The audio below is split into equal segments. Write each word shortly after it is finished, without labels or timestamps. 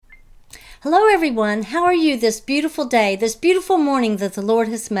Hello everyone, how are you this beautiful day, this beautiful morning that the Lord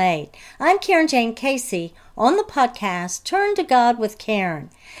has made? I'm Karen Jane Casey on the podcast, Turn to God with Karen.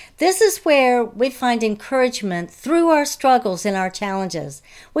 This is where we find encouragement through our struggles and our challenges.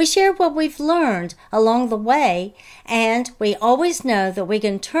 We share what we've learned along the way, and we always know that we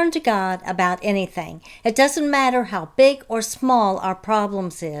can turn to God about anything. It doesn't matter how big or small our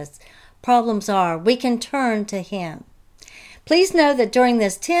problems are, we can turn to Him. Please know that during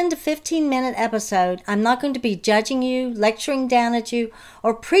this 10 to 15 minute episode, I'm not going to be judging you, lecturing down at you,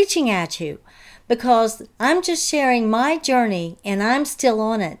 or preaching at you, because I'm just sharing my journey and I'm still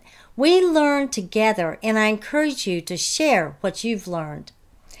on it. We learn together, and I encourage you to share what you've learned.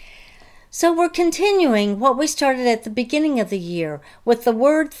 So we're continuing what we started at the beginning of the year with the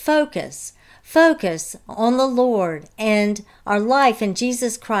word focus. Focus on the Lord and our life in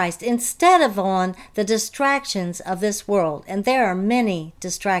Jesus Christ instead of on the distractions of this world. And there are many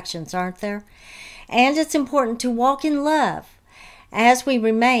distractions, aren't there? And it's important to walk in love as we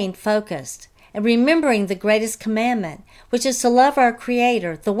remain focused and remembering the greatest commandment, which is to love our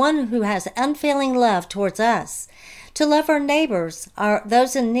Creator, the one who has unfailing love towards us, to love our neighbors,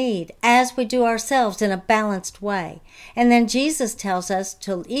 those in need, as we do ourselves in a balanced way. And then Jesus tells us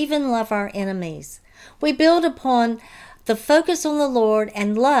to even love our enemies. We build upon the focus on the Lord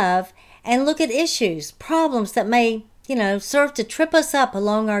and love and look at issues, problems that may, serve to trip us up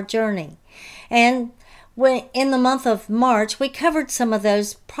along our journey. And in the month of March, we covered some of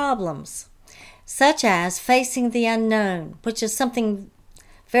those problems, such as facing the unknown, which is something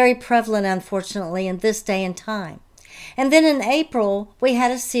very prevalent, unfortunately, in this day and time. And then in April, we had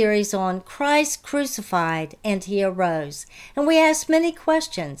a series on Christ crucified and He arose. And we asked many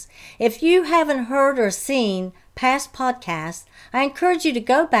questions. If you haven't heard or seen past podcasts, I encourage you to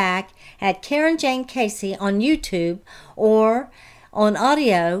go back at Karen Jane Casey on YouTube or on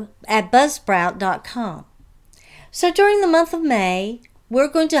audio at buzzsprout.com. So during the month of May, we're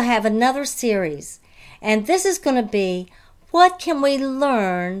going to have another series. And this is going to be, what can we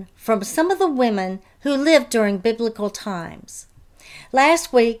learn from some of the women who lived during biblical times?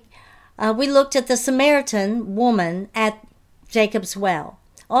 Last week, we looked at the Samaritan woman at Jacob's well,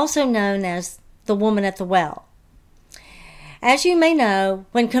 also known as the woman at the well. As you may know,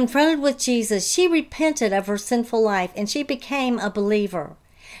 when confronted with Jesus, she repented of her sinful life and she became a believer.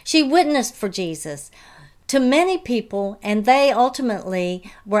 She witnessed for Jesus to many people, and they ultimately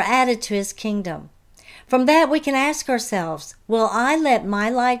were added to His kingdom. From that, we can ask ourselves, will I let my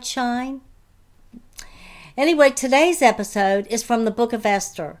light shine? Anyway, today's episode is from the book of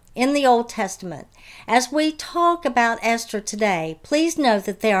Esther in the Old Testament. As we talk about Esther today, please note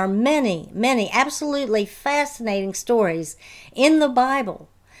that there are many, many absolutely fascinating stories in the Bible,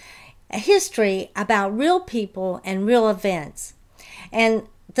 a history about real people and real events. And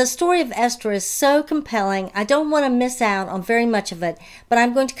the story of Esther is so compelling, I don't want to miss out on very much of it, but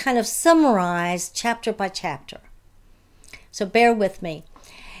I'm going to kind of summarize chapter by chapter. So bear with me.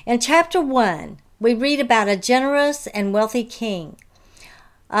 In chapter 1, we read about a generous and wealthy king,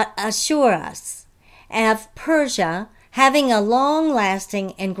 Ahasuerus, of Persia, having a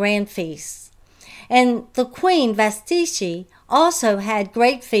long-lasting and grand feast. And the queen Vashti also had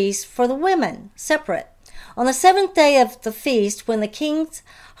great feasts for the women, separate. On the 7th day of the feast, when the king's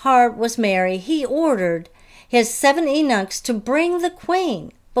heart was merry, he ordered his 7 eunuchs to bring the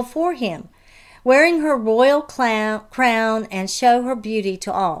queen before him, wearing her royal crown and show her beauty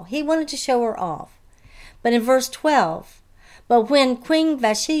to all. He wanted to show her off. But in verse 12, but when Queen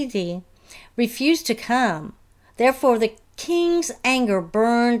Vashti refused to come, therefore the king's anger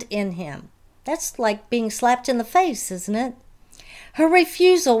burned in him. That's like being slapped in the face, isn't it? Her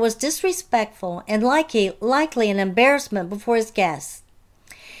refusal was disrespectful and likely an embarrassment before his guests.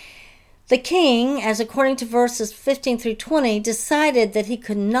 The king, as according to verses 15 through 20, decided that he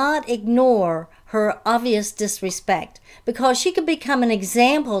could not ignore her obvious disrespect because she could become an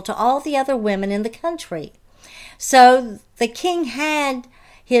example to all the other women in the country. So the king had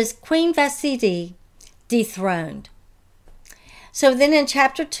his Queen Vashti dethroned. So then in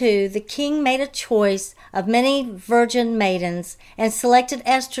chapter 2, the king made a choice of many virgin maidens and selected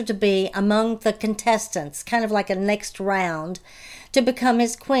Esther to be among the contestants, kind of like a next round, to become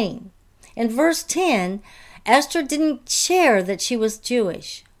his queen. In verse 10, Esther didn't share that she was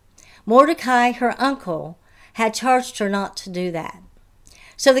Jewish. Mordecai, her uncle, had charged her not to do that.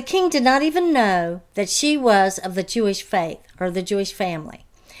 So the king did not even know that she was of the Jewish faith or the Jewish family.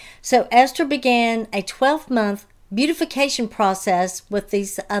 So Esther began a 12-month beautification process with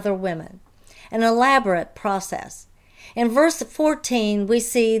these other women, an elaborate process. In verse 14, we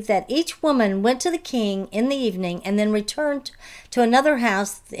see that each woman went to the king in the evening and then returned to another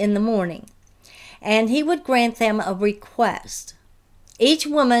house in the morning, and he would grant them a request. Each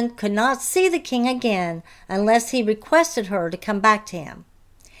woman could not see the king again unless he requested her to come back to him.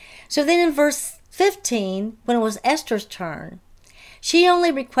 So then in verse 15, when it was Esther's turn, she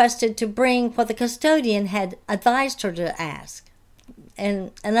only requested to bring what the custodian had advised her to ask.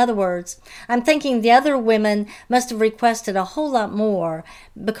 In other words, I'm thinking the other women must have requested a whole lot more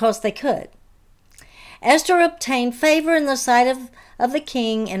because they could. Esther obtained favor in the sight of the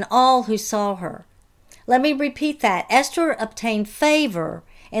king and all who saw her. Let me repeat that. Esther obtained favor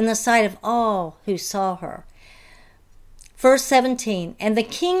in the sight of all who saw her. Verse 17, and the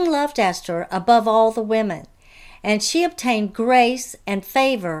king loved Esther above all the women, and she obtained grace and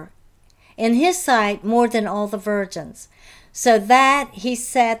favor in his sight more than all the virgins, so that he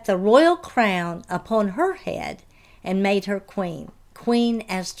set the royal crown upon her head and made her queen, Queen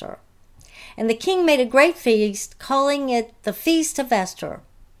Esther. And the king made a great feast, calling it the Feast of Esther.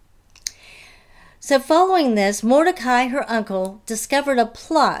 So following this, Mordecai, her uncle, discovered a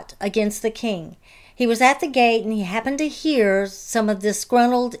plot against the king. He was at the gate and he happened to hear some of the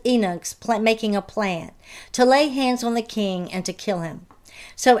disgruntled eunuchs making a plan to lay hands on the king and to kill him.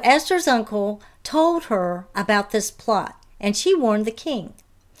 So Esther's uncle told her about this plot, and she warned the king.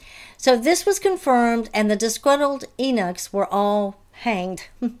 So this was confirmed, and the disgruntled eunuchs were all hanged.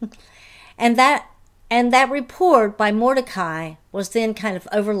 and that report by Mordecai was then kind of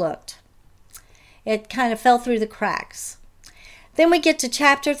overlooked. It kind of fell through the cracks. Then we get to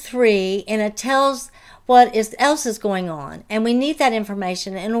chapter 3, and it tells what else is going on. And we need that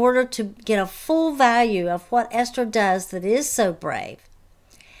information in order to get a full value of what Esther does that is so brave.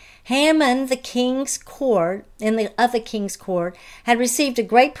 Haman, the king's court, of the king's court, had received a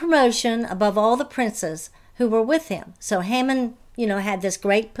great promotion above all the princes who were with him. So Haman, had this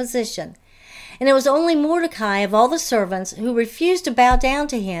great position. And it was only Mordecai of all the servants who refused to bow down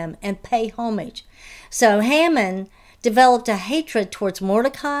to him and pay homage. So Haman developed a hatred towards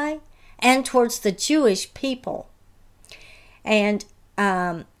Mordecai and towards the Jewish people. And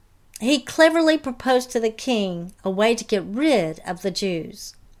he cleverly proposed to the king a way to get rid of the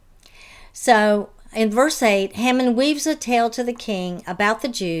Jews. So in verse 8, Haman weaves a tale to the king about the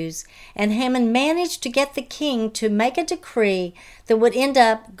Jews, and Haman managed to get the king to make a decree that would end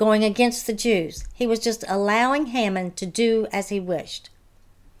up going against the Jews. He was just allowing Haman to do as he wished.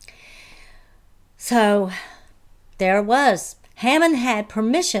 So there it was. Haman had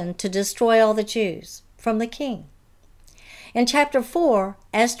permission to destroy all the Jews from the king. In chapter 4,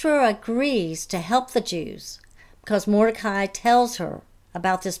 Esther agrees to help the Jews because Mordecai tells her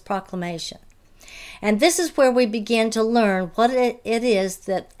about this proclamation. And this is where we begin to learn what it is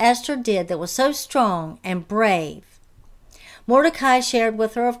that Esther did that was so strong and brave. Mordecai shared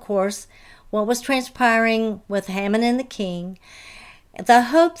with her, of course, what was transpiring with Haman and the king, the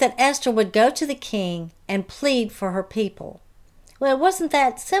hope that Esther would go to the king and plead for her people. Well, it wasn't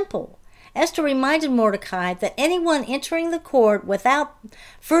that simple. Esther reminded Mordecai that anyone entering the court without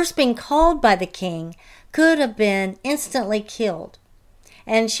first being called by the king could have been instantly killed.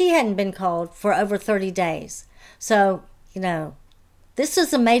 And she hadn't been called for over 30 days. So, this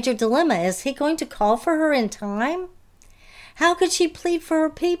is a major dilemma. Is he going to call for her in time? How could she plead for her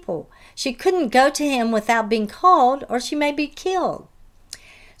people? She couldn't go to him without being called, or she may be killed.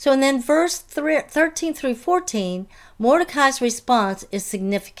 So, and then verse 13 through 14, Mordecai's response is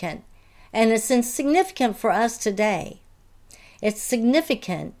significant. And it's significant for us today. It's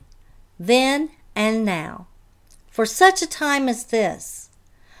significant then and now. For such a time as this.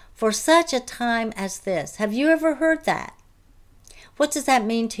 For such a time as this. Have you ever heard that? What does that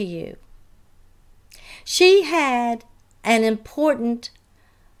mean to you? She had an important,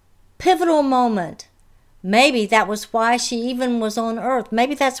 pivotal moment. Maybe that was why she even was on earth.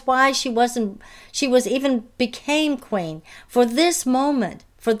 Maybe that's why she even became queen. For this moment,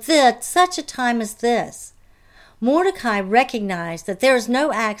 such a time as this. Mordecai recognized that there is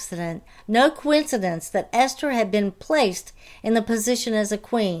no accident, no coincidence that Esther had been placed in the position as a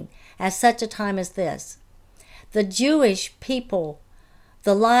queen at such a time as this. The Jewish people,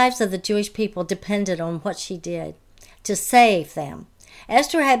 the lives of the Jewish people depended on what she did to save them.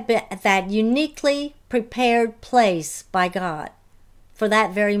 Esther had been at that uniquely prepared place by God for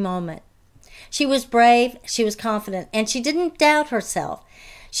that very moment. She was brave, she was confident, and she didn't doubt herself.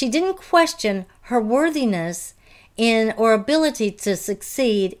 She didn't question her worthiness or ability to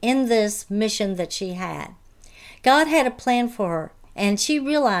succeed in this mission that she had. God had a plan for her, and she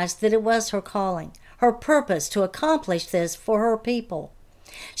realized that it was her calling, her purpose to accomplish this for her people.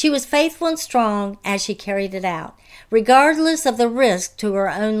 She was faithful and strong as she carried it out, regardless of the risk to her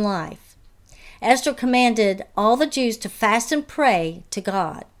own life. Esther commanded all the Jews to fast and pray to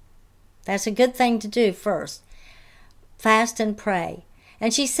God. That's a good thing to do first. Fast and pray.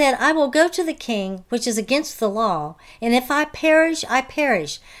 And she said, I will go to the king, which is against the law, and if I perish, I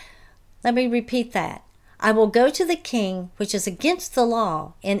perish. Let me repeat that. I will go to the king, which is against the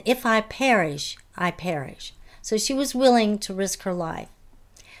law, and if I perish, I perish. So she was willing to risk her life.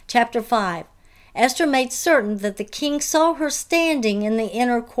 Chapter 5. Esther made certain that the king saw her standing in the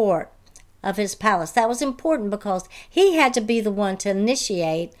inner court of his palace. That was important because he had to be the one to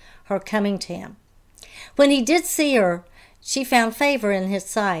initiate her coming to him. When he did see her, she found favor in his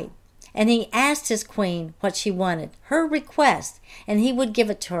sight, and he asked his queen what she wanted, her request, and he would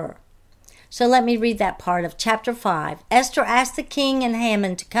give it to her. So let me read that part of chapter 5. Esther asked the king and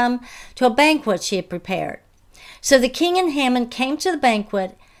Haman to come to a banquet she had prepared. So the king and Haman came to the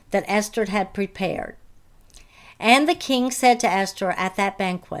banquet that Esther had prepared. And the king said to Esther at that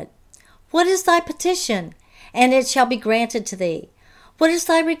banquet, What is thy petition? And it shall be granted to thee. What is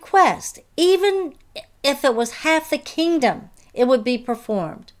thy request? Even if it was half the kingdom, it would be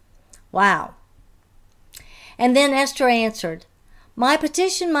performed. Wow. And then Esther answered, My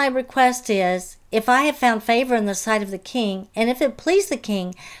petition, my request is, if I have found favor in the sight of the king, and if it please the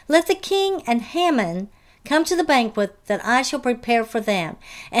king, let the king and Haman come to the banquet that I shall prepare for them,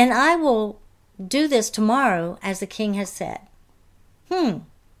 and I will do this tomorrow as the king has said.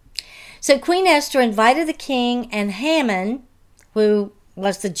 So Queen Esther invited the king and Haman, who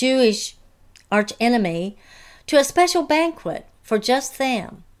was the Jewish archenemy, to a special banquet for just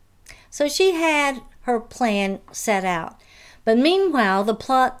them. So she had her plan set out. But meanwhile, the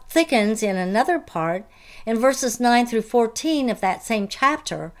plot thickens in another part. In verses 9 through 14 of that same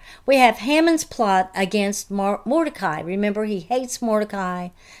chapter, we have Haman's plot against Mordecai. Remember, he hates Mordecai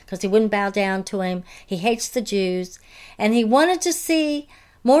because he wouldn't bow down to him. He hates the Jews. And he wanted to see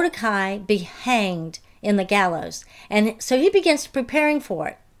Mordecai be hanged in the gallows. And so he begins preparing for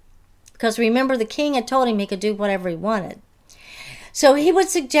it. Because remember, the king had told him he could do whatever he wanted. So he would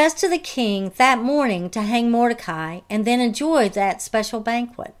suggest to the king that morning to hang Mordecai and then enjoy that special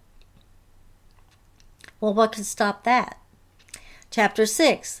banquet. Well, what could stop that? Chapter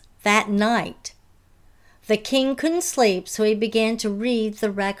 6. That night, the king couldn't sleep, so he began to read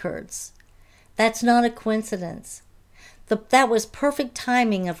the records. That's not a coincidence. That was perfect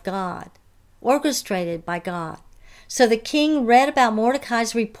timing of God, orchestrated by God. So the king read about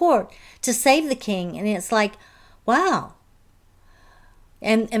Mordecai's report to save the king, and it's like, wow.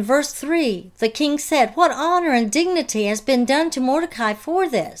 And in verse 3, the king said, What honor and dignity has been done to Mordecai for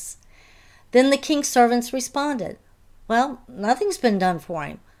this? Then the king's servants responded, Well, nothing's been done for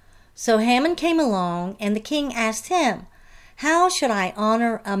him. So Haman came along, and the king asked him, How should I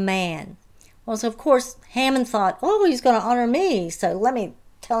honor a man? Well, so of course, Haman thought, he's going to honor me, so let me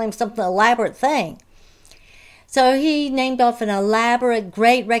tell him something elaborate thing. So he named off an elaborate,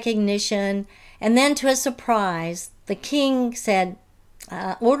 great recognition, and then to his surprise, the king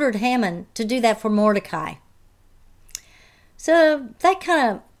ordered Haman to do that for Mordecai. So that kind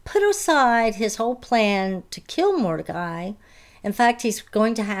of put aside his whole plan to kill Mordecai. In fact, he's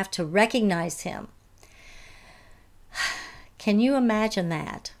going to have to recognize him. Can you imagine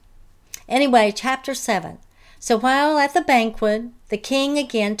that? Anyway, chapter 7. So while at the banquet, the king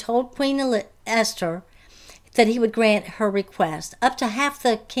again told Queen Esther that he would grant her request, up to half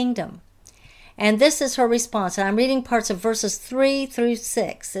the kingdom. And this is her response. And I'm reading parts of verses 3 through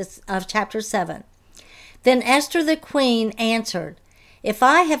 6 of chapter 7. Then Esther the queen answered, If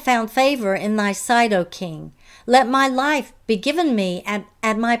I have found favor in thy sight, O king, let my life be given me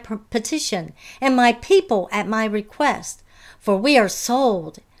at my petition, and my people at my request. For we are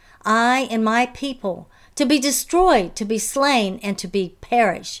sold, I and my people, to be destroyed, to be slain, and to be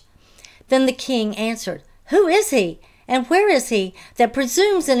perish. Then the king answered, Who is he, and where is he that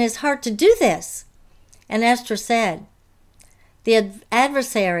presumes in his heart to do this? And Esther said, The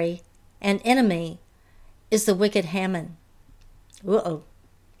adversary and enemy is the wicked Haman.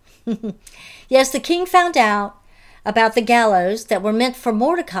 Yes, the king found out about the gallows that were meant for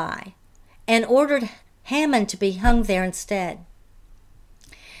Mordecai and ordered Haman to be hung there instead.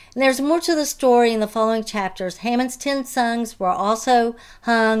 And there's more to the story in the following chapters. Haman's 10 sons were also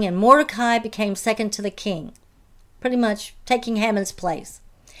hung, and Mordecai became second to the king, pretty much taking Haman's place.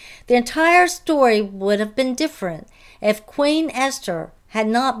 The entire story would have been different if Queen Esther had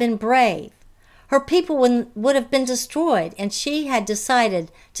not been brave. Her people would have been destroyed, and she had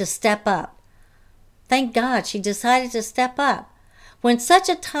decided to step up. Thank God she decided to step up. When such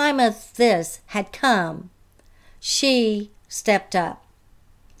a time as this had come, she stepped up.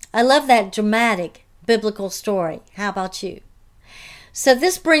 I love that dramatic biblical story. How about you? So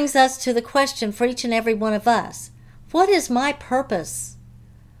this brings us to the question for each and every one of us. What is my purpose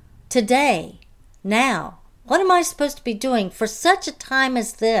today, now? What am I supposed to be doing for such a time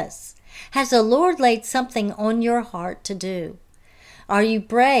as this? Has the Lord laid something on your heart to do? Are you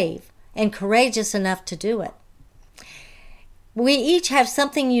brave and courageous enough to do it? We each have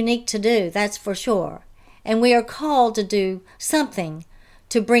something unique to do, that's for sure. And we are called to do something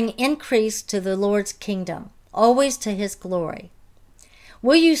to bring increase to the Lord's kingdom, always to His glory.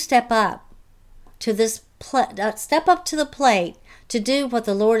 Will you step up to the plate to do what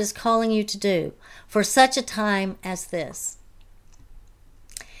the Lord is calling you to do for such a time as this?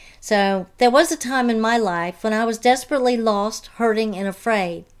 So there was a time in my life when I was desperately lost, hurting, and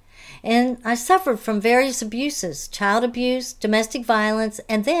afraid. And I suffered from various abuses, child abuse, domestic violence,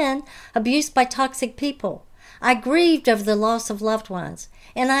 and then abuse by toxic people. I grieved over the loss of loved ones,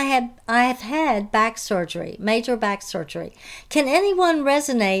 and I have had back surgery, major back surgery. Can anyone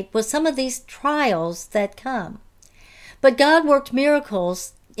resonate with some of these trials that come? But God worked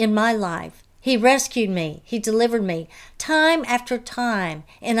miracles in my life. He rescued me. He delivered me time after time,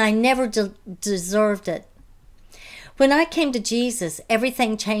 and I never deserved it. When I came to Jesus,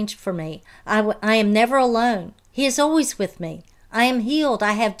 everything changed for me. I am never alone. He is always with me. I am healed.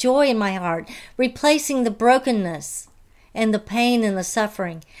 I have joy in my heart, replacing the brokenness and the pain and the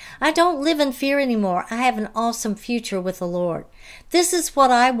suffering. I don't live in fear anymore. I have an awesome future with the Lord. This is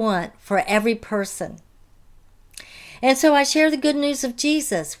what I want for every person. And so I share the good news of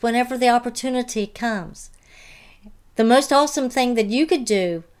Jesus whenever the opportunity comes. The most awesome thing that you could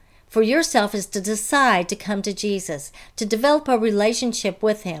do for yourself is to decide to come to Jesus, to develop a relationship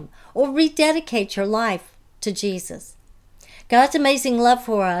with Him, or rededicate your life to Jesus. God's amazing love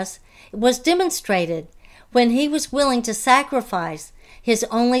for us was demonstrated when He was willing to sacrifice His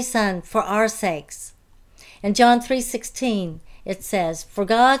only Son for our sakes. In John 3:16, it says, "For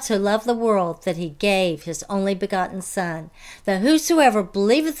God so loved the world that He gave His only begotten Son, that whosoever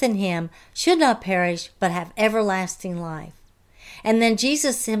believeth in Him should not perish, but have everlasting life." And then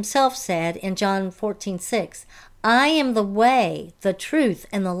Jesus Himself said in John 14:6, "I am the way, the truth,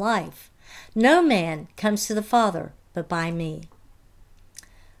 and the life. No man comes to the Father but by me."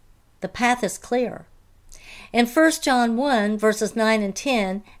 The path is clear. In 1 John 1, verses 9 and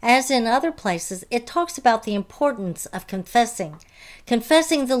 10, as in other places, it talks about the importance of confessing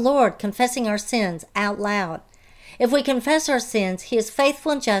the Lord, confessing our sins out loud. If we confess our sins, He is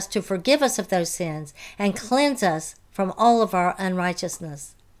faithful and just to forgive us of those sins and cleanse us from all of our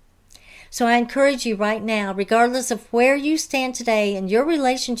unrighteousness. So I encourage you right now, regardless of where you stand today in your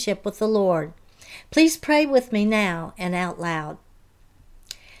relationship with the Lord, please pray with me now and out loud.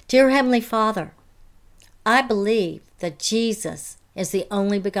 Dear Heavenly Father, I believe that Jesus is the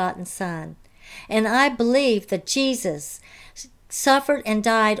only begotten Son, and I believe that Jesus suffered and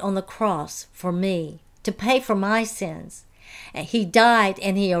died on the cross for me to pay for my sins. He died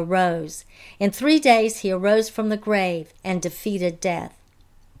and He arose. In 3 days He arose from the grave and defeated death.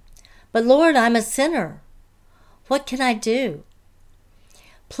 But Lord, I'm a sinner. What can I do?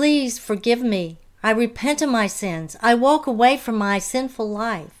 Please forgive me. I repent of my sins. I walk away from my sinful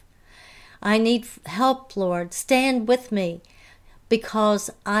life. I need help, Lord. Stand with me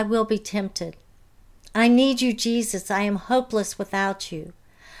because I will be tempted. I need You, Jesus. I am hopeless without You.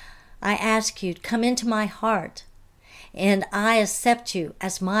 I ask You to come into my heart, and I accept You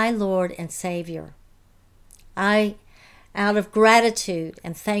as my Lord and Savior. Out of gratitude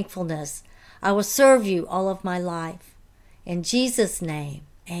and thankfulness, I will serve You all of my life. In Jesus' name,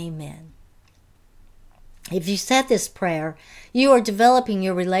 amen. If you said this prayer, you are developing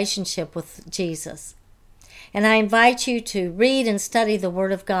your relationship with Jesus. And I invite you to read and study the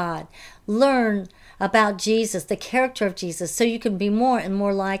Word of God. Learn about Jesus, the character of Jesus, so you can be more and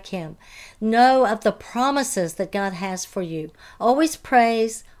more like Him. Know of the promises that God has for you. Always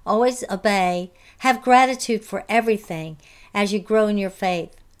praise, always obey. Have gratitude for everything as you grow in your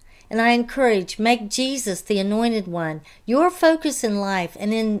faith. And I encourage, make Jesus the Anointed One your focus in life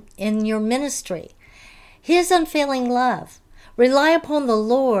and in your ministry. His unfailing love. Rely upon the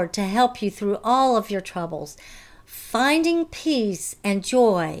Lord to help you through all of your troubles, finding peace and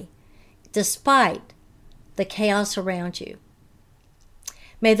joy despite the chaos around you.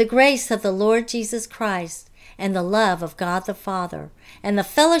 May the grace of the Lord Jesus Christ and the love of God the Father and the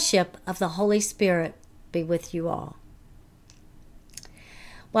fellowship of the Holy Spirit be with you all.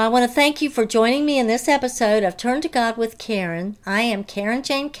 Well, I want to thank you for joining me in this episode of Turn to God with Karen. I am Karen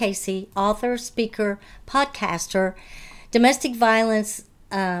Jane Casey, author, speaker, podcaster, domestic violence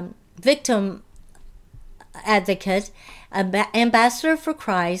victim advocate, ambassador for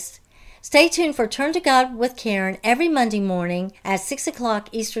Christ. Stay tuned for Turn to God with Karen every Monday morning at 6 o'clock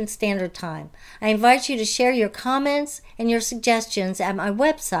Eastern Standard Time. I invite you to share your comments and your suggestions at my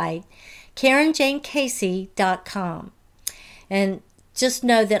website, KarenJaneCasey.com. And just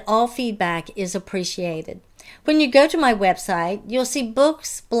know that all feedback is appreciated. When you go to my website, you'll see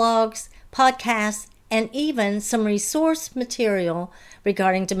books, blogs, podcasts, and even some resource material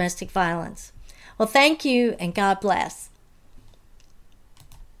regarding domestic violence. Well, thank you and God bless.